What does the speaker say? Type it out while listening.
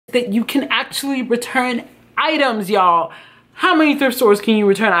that you can actually return items, y'all. How many thrift stores can you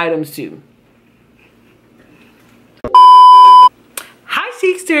return items to? Hi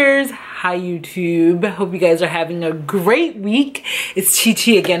Chicsters, hi YouTube. Hope you guys are having a great week. It's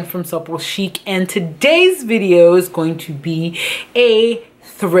Chi again from Supple Chic, and today's video is going to be a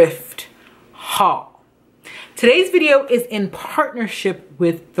thrift haul. Today's video is in partnership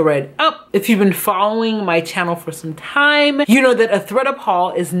with ThredUp. If you've been following my channel for some time, you know that a ThredUp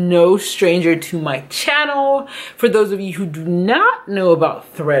haul is no stranger to my channel. For those of you who do not know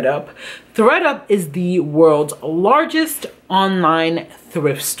about ThredUp, ThredUp is the world's largest online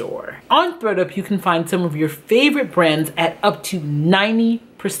thrift store. On ThredUp, you can find some of your favorite brands at up to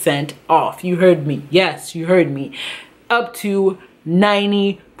 90% off. You heard me. Yes, you heard me. Up to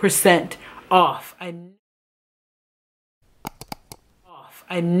 90% off.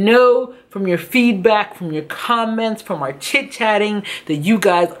 I know from your feedback, from your comments, from our chit-chatting that you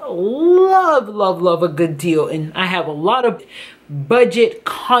guys love a good deal. And I have a lot of budget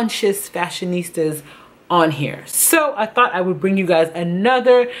conscious fashionistas on here. So I thought I would bring you guys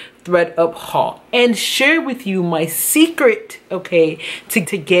another ThredUp haul and share with you my secret, okay, to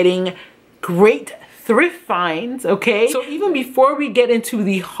getting great thrift finds, okay? So even before we get into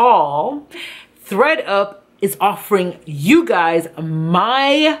the haul, ThredUp is offering you guys,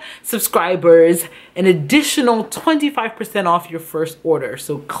 my subscribers, an additional 25% off your first order.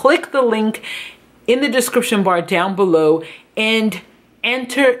 So click the link in the description bar down below and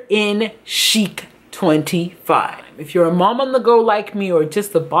enter in Chic25. If you're a mom on the go like me, or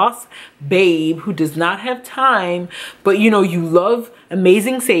just a boss babe who does not have time, but you know, you love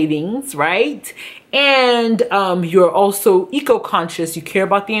amazing savings, right? And you're also eco-conscious, you care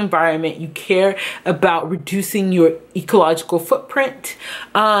about the environment, you care about reducing your ecological footprint,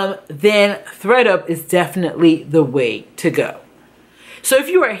 then ThredUp is definitely the way to go. So if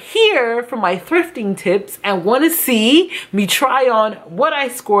you are here for my thrifting tips and want to see me try on what I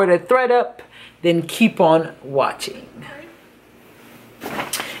scored at ThredUp, then keep on watching.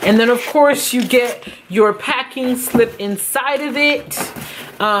 And then of course you get your packing slip inside of it.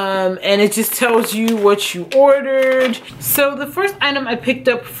 And it just tells you what you ordered. So the first item I picked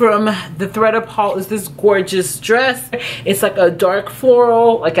up from the ThredUp haul is this gorgeous dress. It's like a dark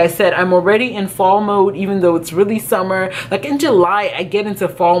floral. Like I said, I'm already in fall mode, even though it's really summer. Like in July, I get into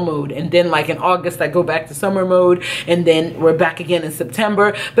fall mode. And then like in August, I go back to summer mode. And then we're back again in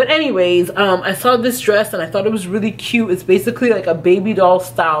September. But anyways, I saw this dress and I thought it was really cute. It's basically like a baby doll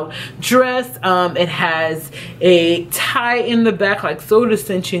style dress. It has a tie in the back, like so to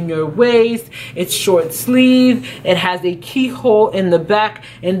cinch in your waist. It's short sleeve. It has a keyhole in the back,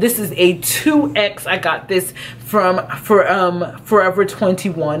 and this is a 2X. I got this from Forever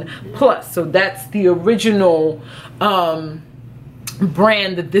 21 Plus. So that's the original brand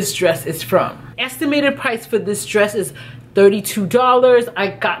that this dress is from. Estimated price for this dress is $32. I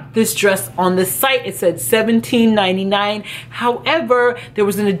got this dress on the site. It said $17.99. However, there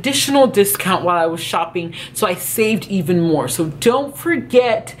was an additional discount while I was shopping, so I saved even more. So don't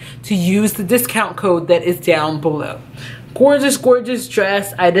forget to use the discount code that is down below. Gorgeous, gorgeous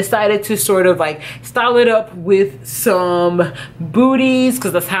dress. I decided to sort of like style it up with some booties,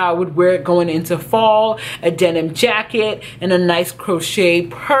 because that's how I would wear it going into fall, a denim jacket, and a nice crochet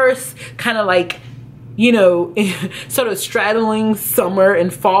purse, kind of like, you know, sort of straddling summer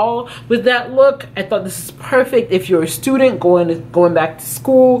and fall with that look. I thought this is perfect if you're a student going back to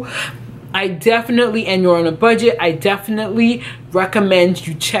school. I definitely, and you're on a budget, I definitely recommend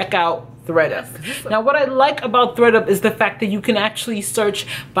you check out ThredUp. Now what I like about ThredUp is the fact that you can actually search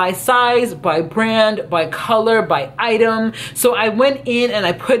by size, by brand, by color, by item. So I went in and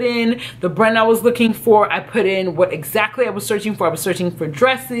I put in the brand I was looking for. I put in what exactly I was searching for. I was searching for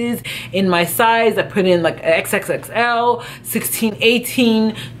dresses in my size. I put in like XXXL, 16,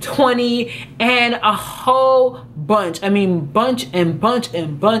 18, 20, and a whole bunch. I mean bunch and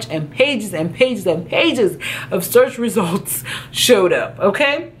pages and pages and pages of search results showed up,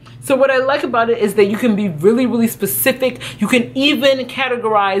 okay? So what I like about it is that you can be really specific. You can even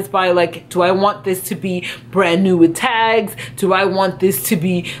categorize by like, do I want this to be brand new with tags? Do I want this to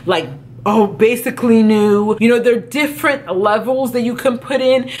be like, oh, basically new? You know, there are different levels that you can put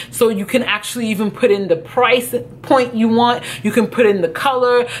in. So you can actually even put in the price point you want. You can put in the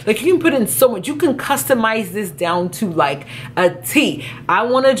color. Like you can put in so much. You can customize this down to like a T. I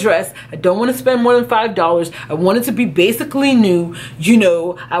want a dress. I don't want to spend more than $5. I want it to be basically new. You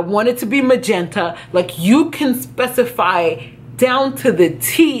know, I want it to be magenta. Like you can specify down to the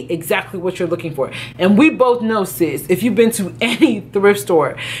T exactly what you're looking for. And we both know, sis, if you've been to any thrift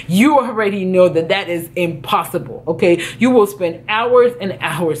store, you already know that that is impossible, okay? You will spend hours and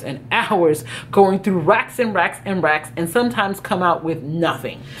hours and hours going through racks and racks and racks and sometimes come out with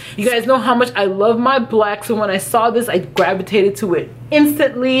nothing. You guys know how much I love my black, so when I saw this, I gravitated to it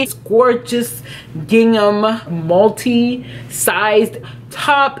instantly. It's gorgeous gingham multi-sized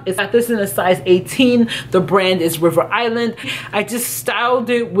top. It's got this in a size 18. The brand is River Island. I just styled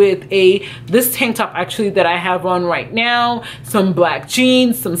it with this tank top actually that I have on right now, some black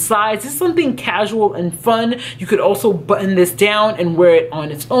jeans, some slides. It's something casual and fun. You could also button this down and wear it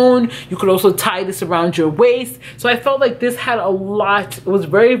on its own. You could also tie this around your waist. So I felt like this had a lot. It was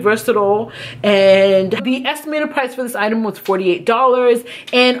very versatile, and the estimated price for this item was $48,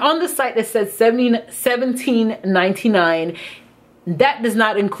 and on the site it said $17.99. That does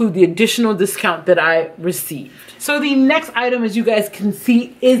not include the additional discount that I received. So the next item, as you guys can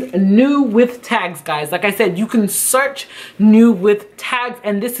see, is new with tags, guys. Like I said, you can search new with tags,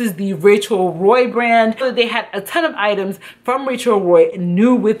 and this is the Rachel Roy brand. So they had a ton of items from Rachel Roy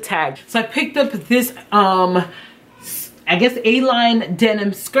new with tags. So I picked up this I guess A-line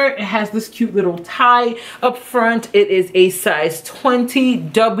denim skirt. It has this cute little tie up front. It is a size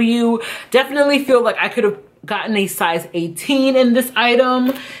 20W. Definitely feel like I could have gotten a size 18 in this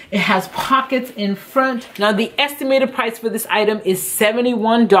item. It has pockets in front. Now the estimated price for this item is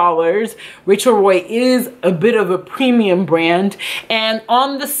 $71. Rachel Roy is a bit of a premium brand, and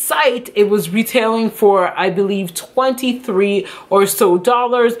on the site it was retailing for, I believe, $23 or so,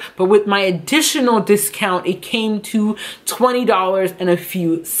 but with my additional discount it came to $20 and a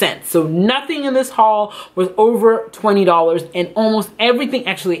few cents. So nothing in this haul was over $20, and almost everything,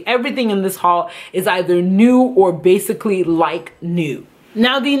 actually everything in this haul is either new or basically like new.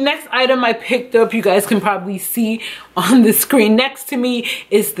 Now the next item I picked up, you guys can probably see on the screen next to me,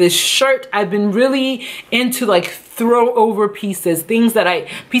 is this shirt. I've been really into like throw over pieces, pieces that I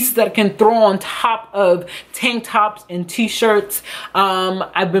can throw on top of tank tops and t-shirts.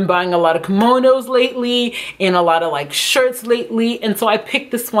 I've been buying a lot of kimonos lately and a lot of like shirts lately, and so I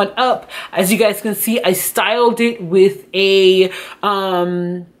picked this one up. As you guys can see, I styled it with a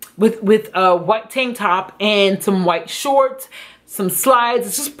with a white tank top and some white shorts, some slides.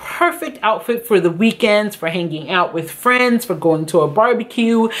 It's just perfect outfit for the weekends, for hanging out with friends, for going to a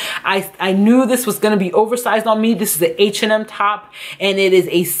barbecue. I knew this was gonna be oversized on me. This is the H&M top, and it is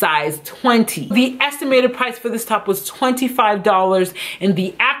a size 20. The estimated price for this top was $25, and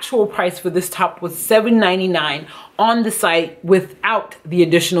the actual price for this top was $7.99 on the site without the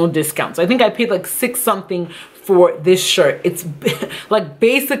additional discounts. I think I paid like $6 something for this shirt. It's like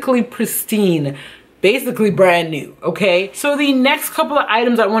basically pristine, basically brand new, okay? So the next couple of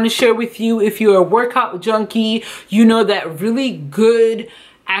items I want to share with you, if you're a workout junkie, you know that really good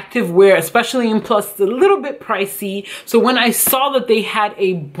active wear, especially in plus, it's a little bit pricey. So when I saw that they had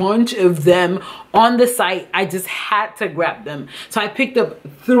a bunch of them on the site, I just had to grab them. So I picked up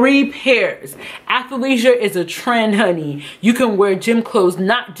 3 pairs. Athleisure is a trend, honey. You can wear gym clothes,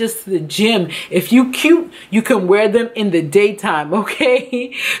 not just the gym. If you cute, you can wear them in the daytime,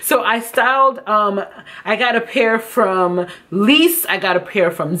 okay? So I styled, I got a pair from Lease, I got a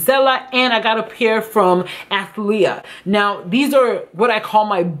pair from Zella, and I got a pair from Athleia. Now, these are what I call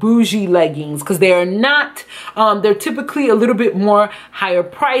my bougie leggings, because they are not, they're typically a little bit more higher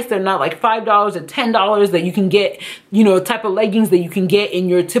priced. They're not like $5 or $10 that you can get, you know, type of leggings that you can get in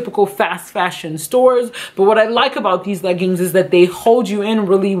your typical fast fashion stores. But what I like about these leggings is that they hold you in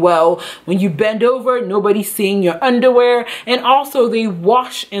really well. When you bend over, nobody's seeing your underwear, and also they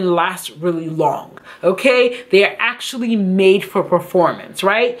wash and last really long, okay? They are actually made for performance,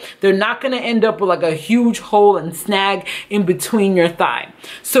 right? They're not gonna end up with like a huge hole and snag in between your thigh.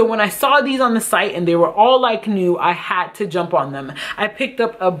 So when I saw these on the site and they were all like new, I had to jump on them. I picked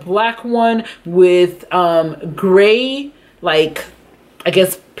up a black one with gray, like, I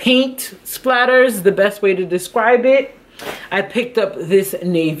guess paint splatters, the best way to describe it. I picked up this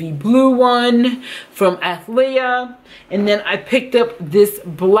navy blue one from Athleia, and then I picked up this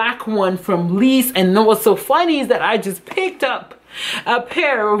black one from Lease. And then what's so funny is that I just picked up a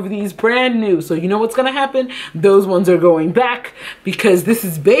pair of these brand new. So you know what's gonna happen? Those ones are going back because this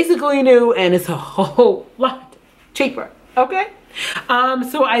is basically new and it's a whole lot cheaper, okay?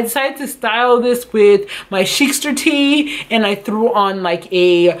 So I decided to style this with my Chicsters tee, and I threw on like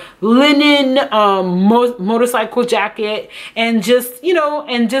a linen motorcycle jacket, and just, you know,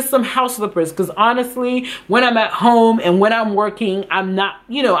 and just some house slippers, because honestly, when I'm at home and when I'm working, I'm not,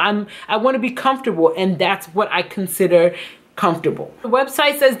 you know, I want to be comfortable, and that's what I consider comfortable. The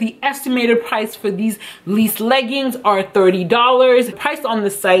website says the estimated price for these fleece leggings are $30. The price on the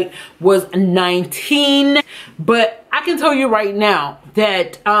site was $19, but I can tell you right now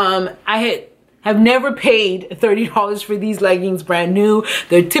that I have never paid $30 for these leggings brand new.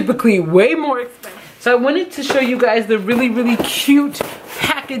 They're typically way more expensive. So I wanted to show you guys the really cute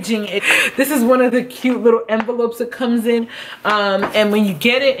packaging. This is one of the cute little envelopes that comes in. And when you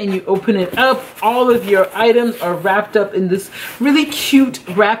get it and you open it up, all of your items are wrapped up in this really cute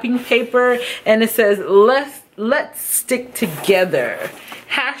wrapping paper. And it says, let's stick together.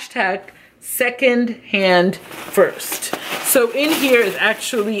 Hashtag second hand first. So in here is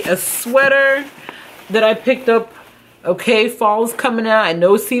actually a sweater that I picked up. Okay, fall's coming out. I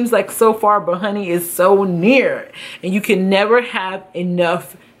know it seems like so far, but honey, it's so near. And you can never have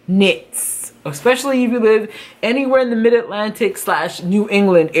enough knits, especially if you live anywhere in the Mid-Atlantic / New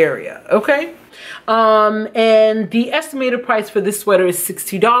England area, okay? And the estimated price for this sweater is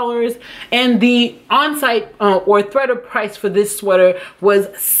 $60. And the on-site or threaded price for this sweater was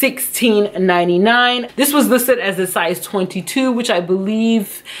 $16.99. This was listed as a size 22, which I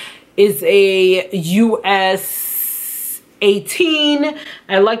believe is a US 18.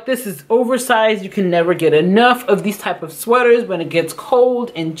 I like this. It's oversized. You can never get enough of these type of sweaters when it gets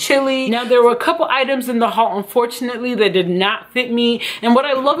cold and chilly. Now, there were a couple items in the haul, unfortunately, that did not fit me. And what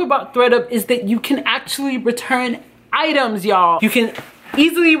I love about ThreadUp is that you can actually return items, y'all. You can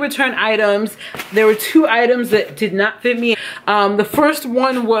easily return items. There were 2 items that did not fit me. The first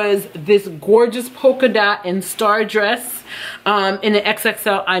one was this gorgeous polka dot and star dress in an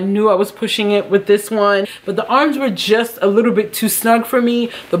XXL. I knew I was pushing it with this one, but the arms were just a little bit too snug for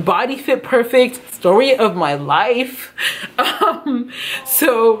me. The body fit perfect. Story of my life.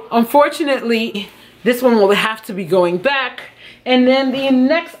 So unfortunately, this one will have to be going back. And then the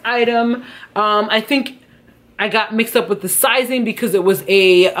next item, I think I got mixed up with the sizing because it was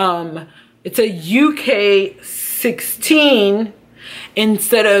a it's a UK 16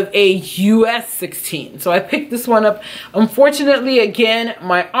 instead of a US 16. So I picked this one up. Unfortunately, again,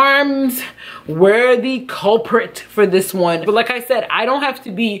 my arms were the culprit for this one. But like I said, I don't have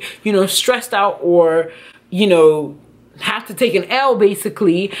to be, you know, stressed out or, you know, have to take an L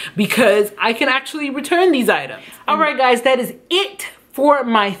basically, because I can actually return these items. All right, guys, that is it for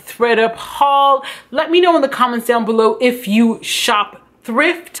my ThreadUp haul. Let me know in the comments down below if you shop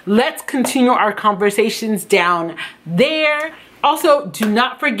thrift. Let's continue our conversations down there. Also, do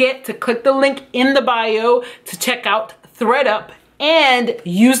not forget to click the link in the bio to check out ThreadUp and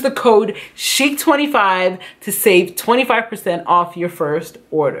use the code CHIC25 to save 25% off your first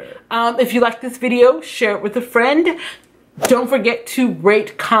order. If you like this video, share it with a friend. Don't forget to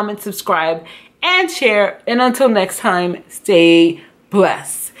rate, comment, subscribe, and share. And until next time, stay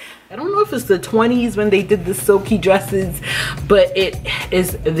blessed. I don't know if it's the 20s when they did the silky dresses, but it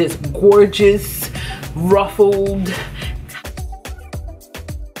is this gorgeous, ruffled